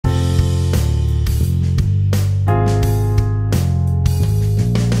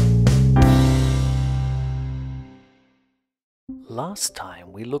Last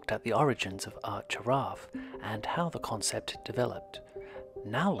time we looked at the origins of Art Giraffe and how the concept developed.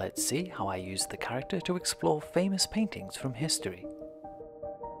 Now let's see how I used the character to explore famous paintings from history.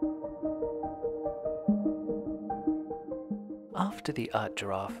 After the Art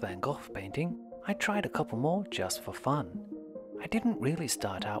Giraffe Van Gogh painting, I tried a couple more just for fun. I didn't really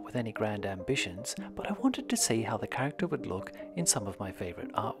start out with any grand ambitions, but I wanted to see how the character would look in some of my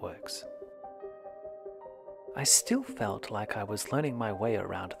favorite artworks. I still felt like I was learning my way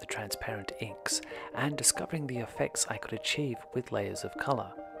around the transparent inks and discovering the effects I could achieve with layers of color.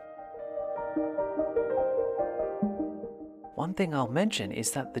 One thing I'll mention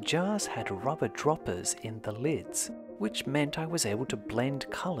is that the jars had rubber droppers in the lids, which meant I was able to blend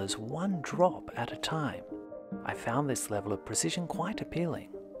colors one drop at a time. I found this level of precision quite appealing.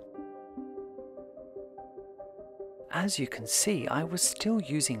 As you can see, I was still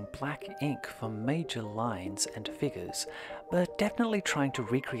using black ink for major lines and figures, but definitely trying to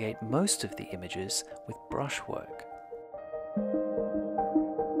recreate most of the images with brushwork.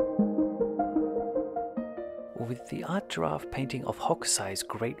 With the Art Giraffe painting of Hokusai's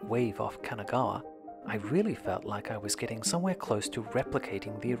Great Wave off Kanagawa, I really felt like I was getting somewhere close to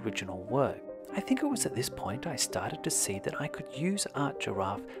replicating the original work. I think it was at this point I started to see that I could use Art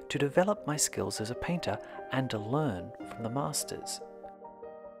Giraffe to develop my skills as a painter and to learn from the masters.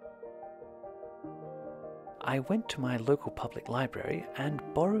 I went to my local public library and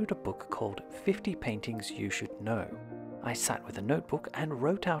borrowed a book called 50 Paintings You Should Know. I sat with a notebook and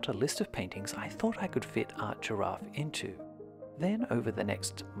wrote out a list of paintings I thought I could fit Art Giraffe into. Then over the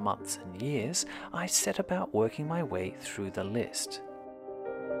next months and years, I set about working my way through the list.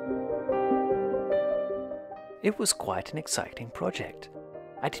 It was quite an exciting project.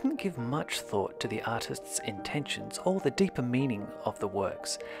 I didn't give much thought to the artist's intentions or the deeper meaning of the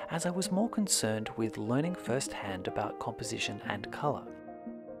works, as I was more concerned with learning firsthand about composition and colour.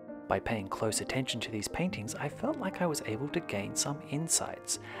 By paying close attention to these paintings, I felt like I was able to gain some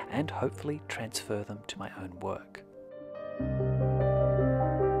insights and hopefully transfer them to my own work.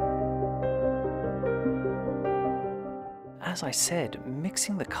 As I said,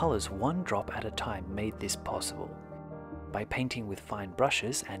 mixing the colours one drop at a time made this possible. By painting with fine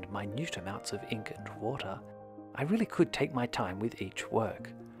brushes and minute amounts of ink and water, I really could take my time with each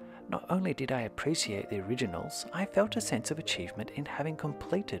work. Not only did I appreciate the originals, I felt a sense of achievement in having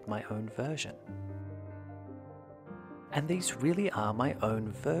completed my own version. And these really are my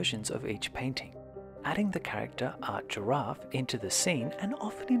own versions of each painting, adding the character Art Giraffe into the scene and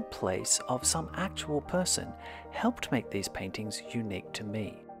often in place of some actual person helped make these paintings unique to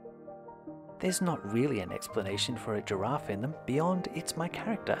me. There's not really an explanation for a giraffe in them beyond it's my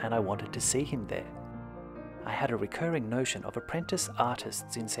character and I wanted to see him there. I had a recurring notion of apprentice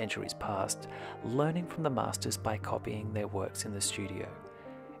artists in centuries past, learning from the masters by copying their works in the studio.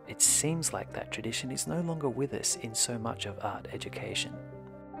 It seems like that tradition is no longer with us in so much of art education.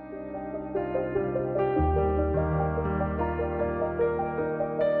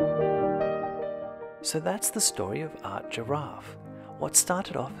 So that's the story of Art Giraffe. What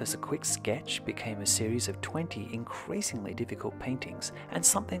started off as a quick sketch became a series of 20 increasingly difficult paintings and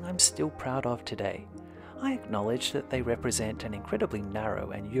something I'm still proud of today. I acknowledge that they represent an incredibly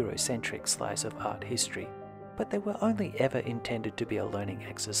narrow and Eurocentric slice of art history, but they were only ever intended to be a learning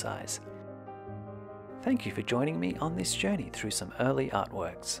exercise. Thank you for joining me on this journey through some early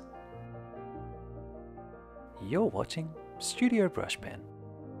artworks. You're watching Studio Brushpen.